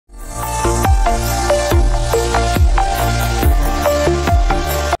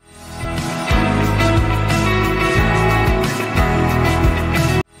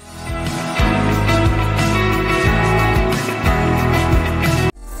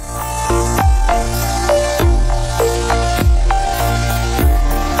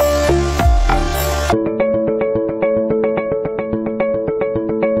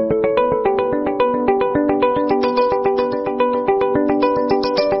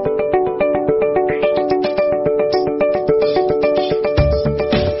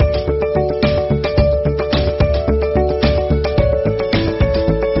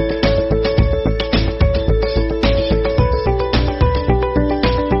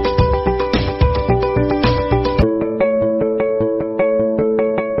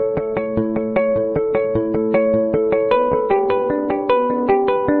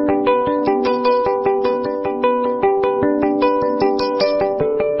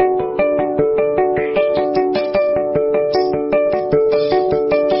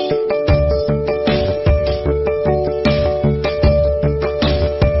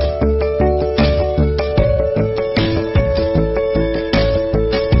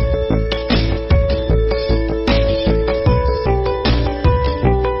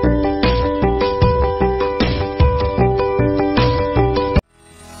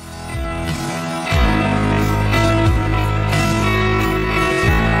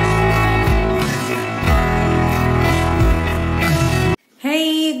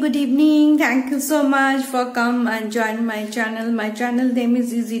Thank you so much for come and join my channel. My channel name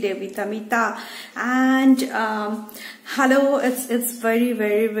is Easy Day with Amita. And hello, it's very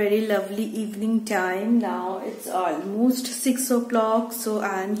lovely evening time now. It's almost 6 o'clock. So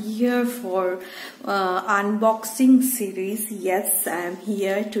I'm here for unboxing series. Yes, I'm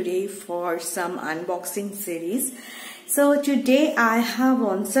here today for some unboxing series. So today I have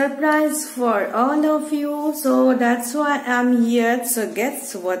one surprise for all of you. So that's why I'm here. So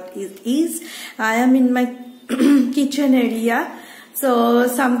guess what it is? I am in my kitchen area. So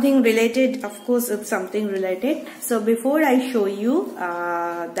something related, of course it's something related. So before I show you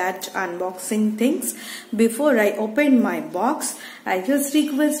that unboxing things, before I open my box, I just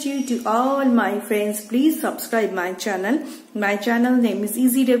request you to all my friends, please subscribe my channel. My channel name is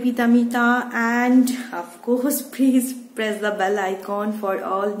Easy Day with Amita, and of course please press the bell icon for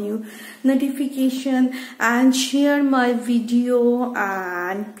all new notification and share my video,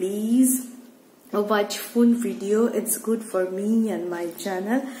 and please watch full video. It's good for me and my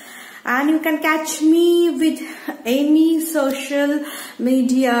channel. And you can catch me with any social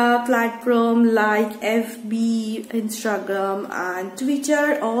media platform like FB, Instagram and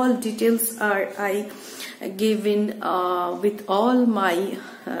Twitter. All details are I given with all my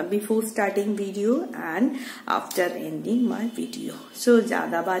before starting video and after ending my video. So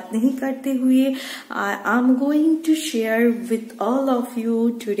ज़्यादा बात नहीं करते हुए I am going to share with all of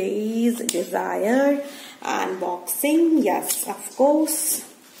you today's desired unboxing. Yes, of course.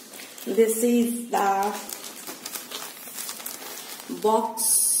 This is the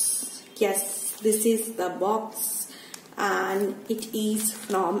box. Yes, this is the box, and it is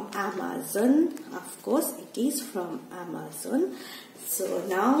from Amazon. Of course, it is from Amazon. So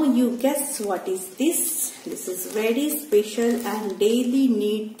now you guess what is this? This is very special and daily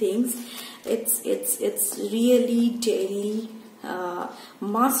need things. It's really daily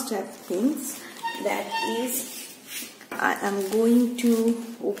must have things. That is, I am going to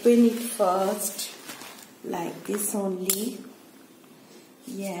open it first like this only.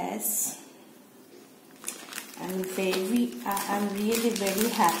 Yes, I'm really very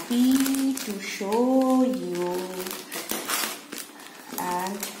happy to show you.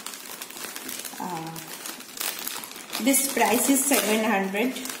 And this price is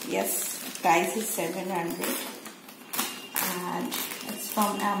 700. Yes, price is 700, and it's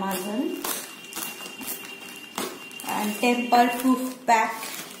from Amazon. And tamper-proof pack.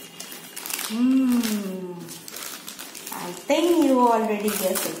 I think you already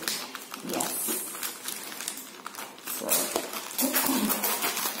guessed it. Yes. So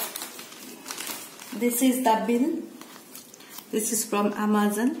this is the bill. This is from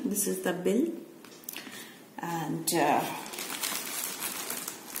Amazon. This is the bill. And yes,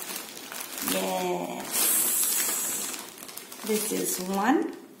 this is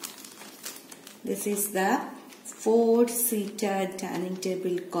one. This is the 4-seater dining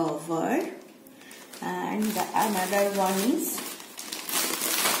table cover, and another one is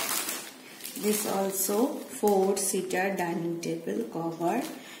this also 4-seater dining table cover,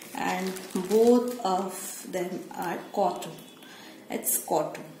 and both of them are cotton. It's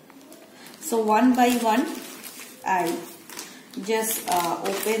cotton. So one by one I just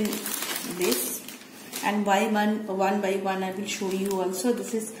open this, and one by one I will show you also.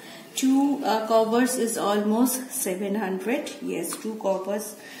 This is two covers is almost 700. Yes, two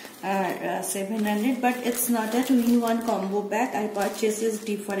covers are 700, but it's not a 2-in-1 combo pack. I purchased this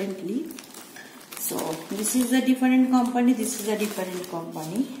differently. So this is a different company, this is a different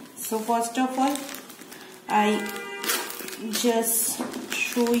company. So first of all, I just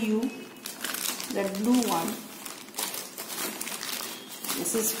show you the blue one.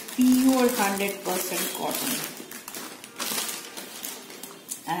 This is pure 100% cotton.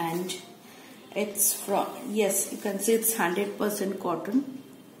 And it's from, yes, you can see it's 100% cotton.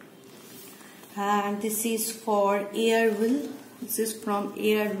 And this is for Airwill. This is from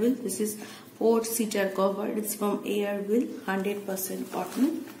Airwill. This is 4-seater cover. It's from Airwill, 100%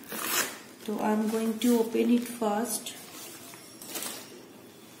 cotton. So I'm going to open it first.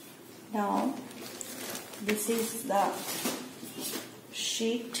 Now this is the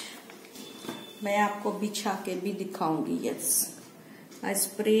sheet. मैं आपको बिछा के भी दिखाऊंगी. Yes, I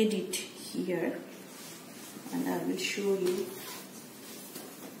sprayed it here and I will show you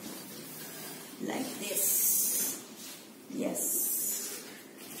like this. Yes,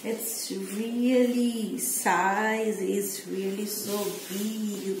 it's really, size is really so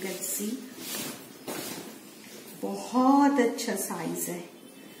big. You can see बहुत अच्छा size है,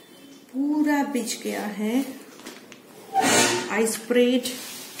 पूरा बिछ गया है. I sprayed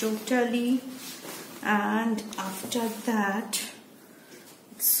totally, and after that,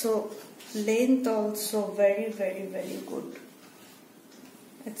 so length also very good.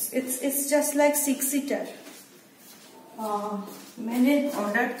 It's just like 6-seater. मैंने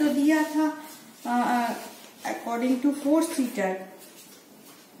order तो दिया था according to 4-seater,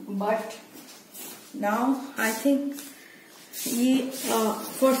 but now I think ये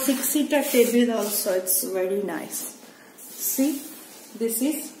for 6-seater table also it's very nice. See, this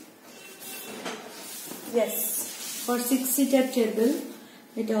is, yes, for 6-seater table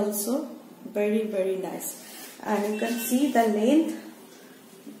it also very nice. And you can see the length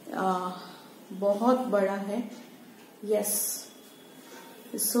बहुत बड़ा है. Yes,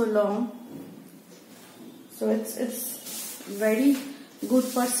 it's so long, so it's very good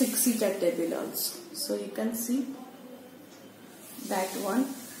for 6-seater table also. So you can see that one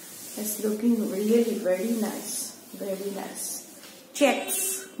is looking really very nice,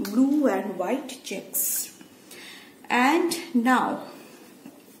 checks, blue and white checks. And now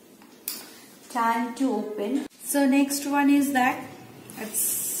time to open. So next one is that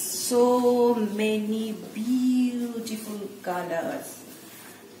it's so many beautiful colors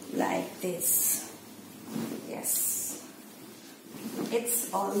like this. Yes,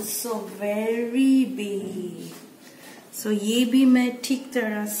 it's also very big. So ये भी मैं ठीक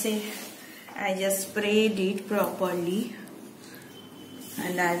तरह से I just sprayed it properly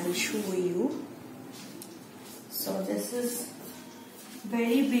and I will show you. So this is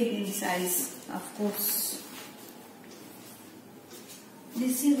very big in size, of course.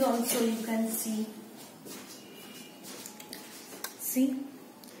 This is also, you can see,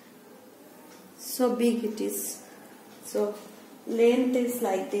 so big it is. So length is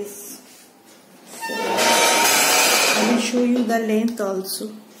like this. So I will show you the length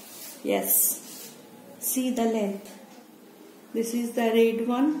also. Yes, see the length. This is the red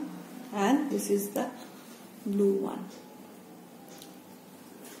one and this is the blue one.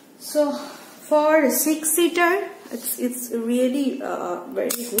 So for 6-seater, it's really very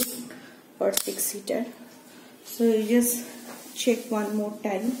good for 6-seater. So you just check one more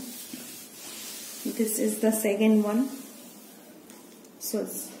time. This is the second one. So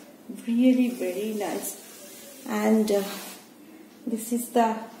it's really very nice. And this is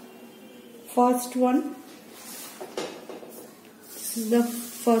the first one. This is the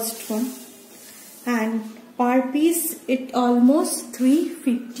first one. And per piece it almost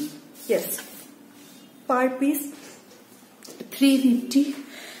 350. Yes, per piece 350.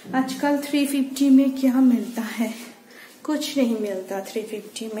 आजकल 350 में क्या मिलता है? कुछ नहीं मिलता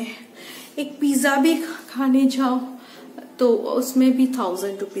 350 में. एक पिज्जा भी खाने जाओ तो उसमें भी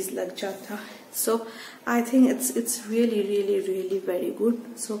 1000 rupees लग जाता है. So I think it's really very good.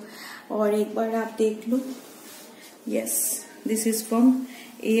 So और एक बार आप देख लो. Yes, this is from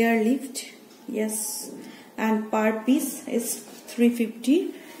Airlift. Yes, and per piece is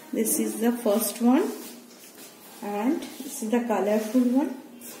 350. This is the first one, and this is the colorful one,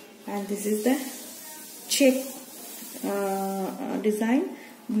 and this is the check design,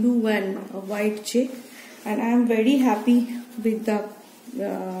 blue and white check. And I am very happy with the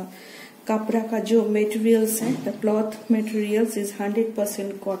kapra ka jo materials hai. The cloth materials is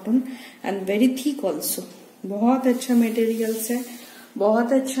 100% cotton and very thick also. बहुत अच्छा materials है,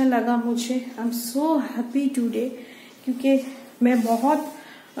 बहुत अच्छा लगा मुझे. I am so happy today क्योंकि मैं बहुत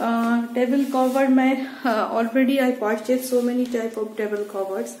टेबल कवर में already I purchase so many type of table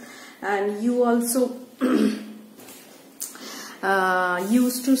covers and you also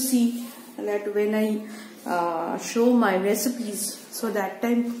use to see that when I show my recipes. So that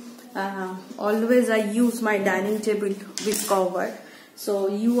time always I use my dining table with cover. So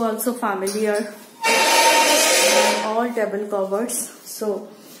you also familiar all table covers. So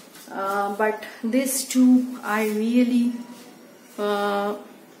but this too I really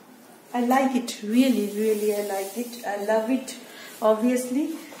I like it, really I like it. I love it obviously,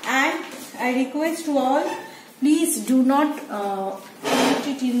 and I request to all, please do not put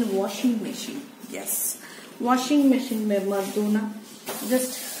it in washing machine. Yes, washing machine में मत धोना,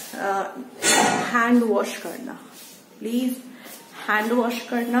 just hand wash करना. Please hand wash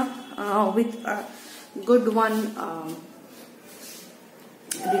करना with a good one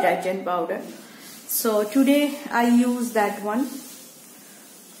detergent powder. So today I use that one.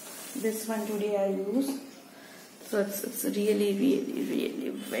 This one today I use. So it's really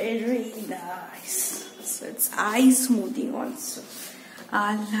very nice. So it's eye smoothing also.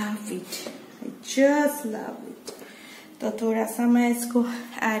 I love it. I just love it. तो थोड़ा सा मैं इसको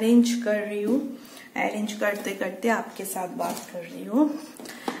arrange कर रही हूँ. Arrange करते करते आपके साथ बात कर रही हूँ.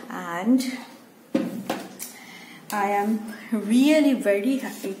 And I am really very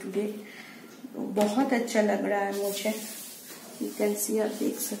happy today. बहुत अच्छा लग रहा है मुझे. You can see, आप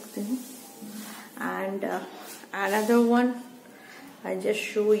देख सकते हो. and another one I just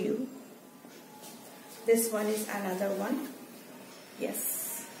show you. This one is another one.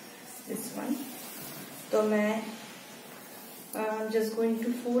 Yes, this one. So I'm just going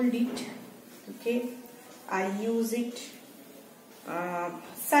to fold it. Okay, I use it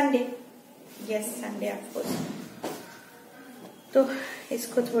Sunday. Yes, Sunday of course. तो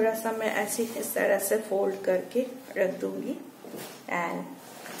इसको थोड़ा सा मैं ऐसे इस तरह से fold करके रख दूंगी एंड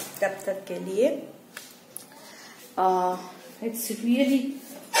तब तक के लिए it's really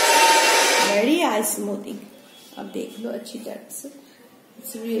very I smoothing. अब देख लो अच्छी तरह से.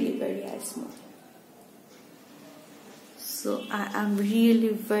 It's really very I smoothing. So I am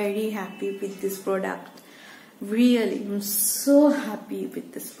really very happy with this product. Really, I'm so happy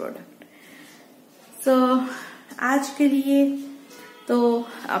with this product. So आज के लिए तो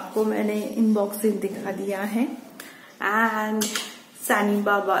आपको मैंने अनबॉक्सिंग दिखा दिया है. And Sani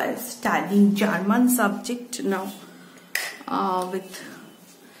Baba is studying German subject now with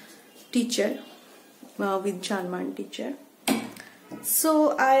teacher, with German teacher.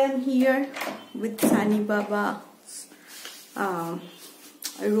 So I am here with Sani Baba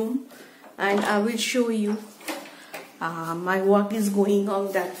room and I will show you. My work is going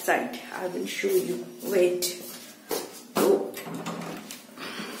on that side. I will show you. Wait. So,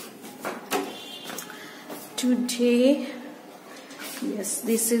 today, yes,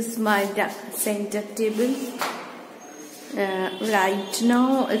 this is my center table. Right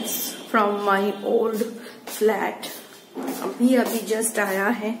now it's from my old flat. अभी just आया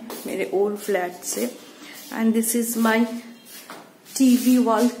है मेरे old flat से. And this is my TV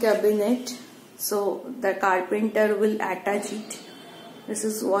wall cabinet. So the carpenter will attach it. This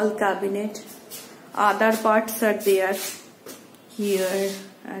is wall cabinet. Other parts are there, here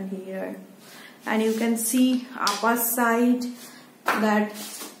and here. And you can see upper side that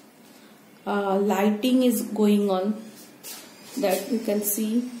lighting is going on. That you can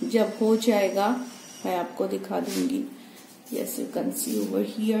see. जब हो जाएगा मैं आपको दिखा दूंगी. Yes, you can see over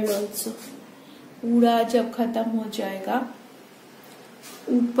here also. पूरा जब खत्म हो जाएगा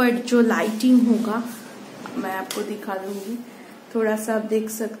ऊपर जो लाइटिंग होगा मैं आपको दिखा दूंगी. थोड़ा सा आप देख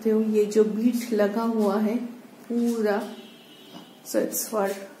सकते हो ये जो बीट लगा हुआ है पूरा. सो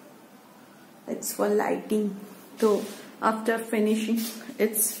it's for lighting. तो after finishing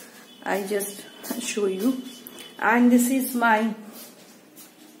I just show you. And this is my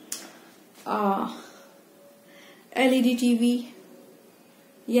LED TV.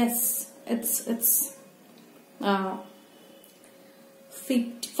 Yes, it's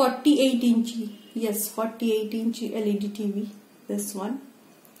 48 inch. Yes, 48 inch LED TV. This one.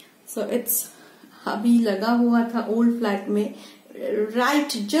 So it's अभी लगा हुआ था old flat में. Right,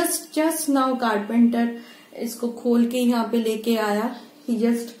 just now carpenter इसको खोल के यहाँ पे लेके आया. He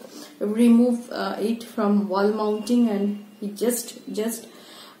just remove it from wall mounting and he just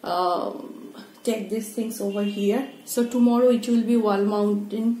take these things over here. So tomorrow it will be wall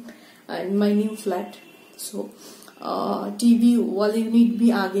mounting in my new flat. So TV wall unit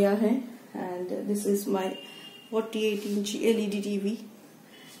भी आ गया है. And this is my 48 inch LED TV.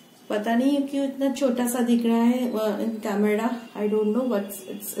 पता नहीं क्यों इतना छोटा सा दिख रहा है in camera. I don't know, but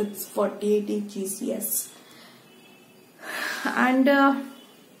it's 48 inches. Yes. And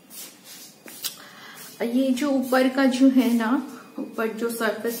ये जो ऊपर का जो है ना, ऊपर जो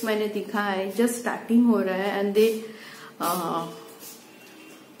सरफेस मैंने दिखा है जस्ट स्टार्टिंग हो रहा है. And they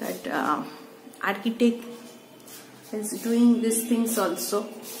that architect is doing these things also,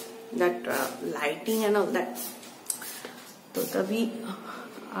 that lighting and all that. तो तभी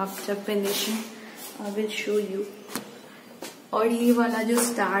after finishing I will show you. और ये वाला जो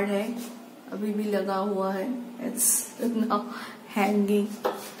स्टार है अभी भी लगा हुआ है. It's now hanging.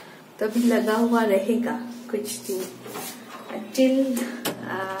 तभी लगा हुआ रहेगा कुछ दिन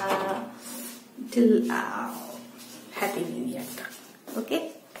till Happy New Year. Okay.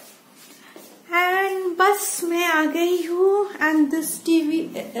 And बस मैं आ गई हूँ. And this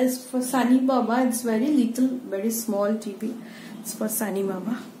TV is for Sani Baba. It's very little, very small TV. It's for Sani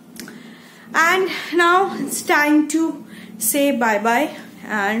Baba. And now it's time to say bye bye.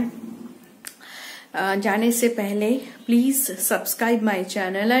 And जाने से पहले please subscribe my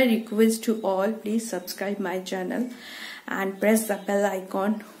channel. I request to all, please subscribe my channel and press the bell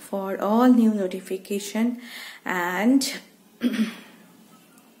icon for all new notification. And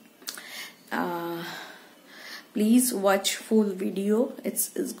please watch full video.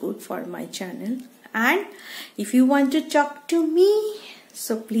 It's good for my channel. And if you want to talk to me,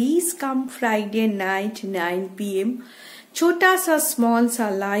 so please come Friday night 9 p.m. छोटा सा small सा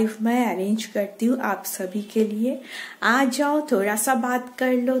live मैं arrange करती हूँ आप सभी के लिए। आ जाओ, थोड़ा सा बात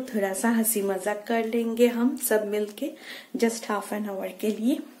कर लो, थोड़ा सा हंसी मजाक कर लेंगे हम सब मिलके, जस्ट हाफ एन आवर के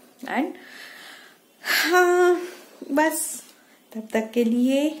लिए। एंड हाँ, बस तब तक के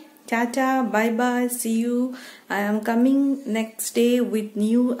लिए Tata, bye bye, C you. I am coming next day with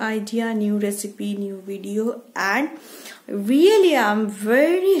new idea, new recipe, new video, and really I'm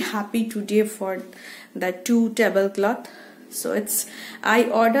very happy today for the 2 tablecloth. So I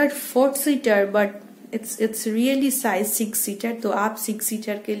ordered 4-seater but it's really size 6-seater, तो आप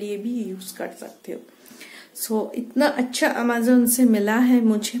 6-seater के लिए भी use कर सकते हो। So इतना अच्छा अमेज़न से मिला है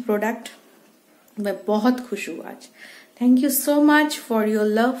मुझे प्रोडक्ट, मैं बहुत खुश हूँ आज। Thank you so much for your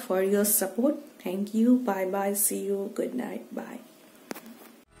love, for your support. Thank you. Bye bye. See you. Good night. Bye.